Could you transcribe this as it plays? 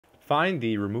Find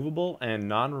the removable and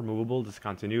non-removable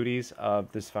discontinuities of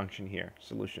this function here,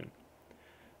 solution.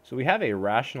 So we have a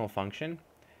rational function,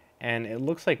 and it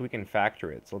looks like we can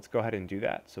factor it. So let's go ahead and do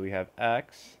that. So we have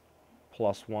x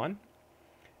plus 1,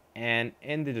 and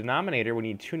in the denominator we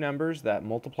need two numbers that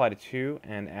multiply to 2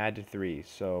 and add to 3,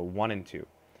 so 1 and 2.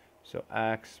 So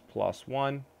x plus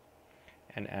 1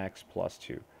 and x plus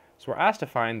 2. So we're asked to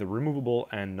find the removable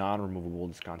and non-removable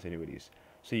discontinuities.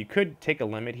 So you could take a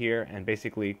limit here, and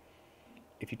basically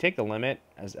if you take the limit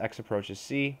as x approaches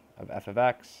c of f of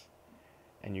x,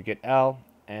 and you get L,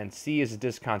 and c is a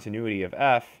discontinuity of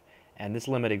f, and this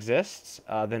limit exists,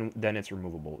 then it's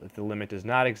removable. If the limit does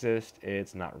not exist,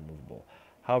 it's not removable.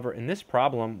 However, in this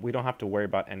problem, we don't have to worry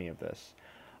about any of this.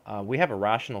 We have a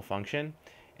rational function,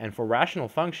 and for rational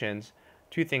functions,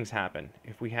 two things happen.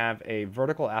 If we have a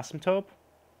vertical asymptote,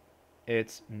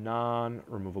 it's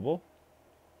non-removable.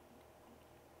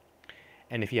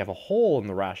 And if you have a hole in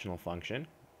the rational function,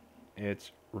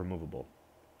 it's removable.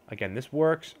 Again, this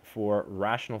works for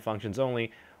rational functions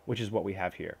only, which is what we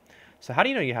have here. So how do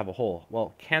you know you have a hole?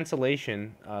 Well,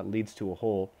 cancellation leads to a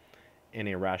hole in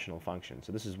a rational function.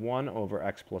 So this is 1 over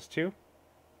x plus 2.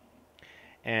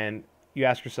 And you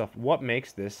ask yourself, what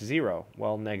makes this 0?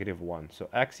 Well, negative 1. So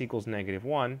x equals negative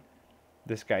 1.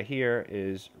 This guy here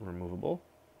is removable.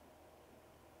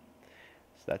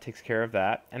 So that takes care of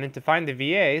that. And then to find the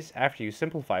VAs, after you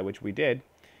simplify, which we did,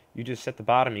 you just set the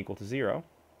bottom equal to 0.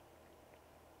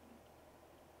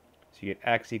 So you get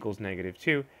x equals negative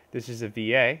 2. This is a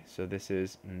VA, so this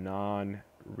is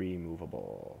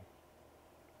non-removable.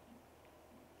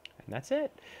 And that's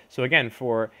it. So again,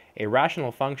 for a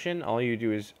rational function, all you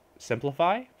do is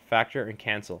simplify, factor, and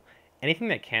cancel. Anything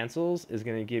that cancels is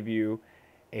going to give you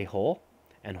a hole,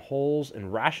 and holes in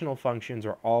rational functions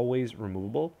are always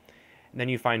removable. And then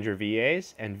you find your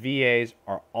VAs, and VAs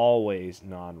are always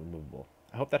non-removable.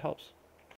 I hope that helps.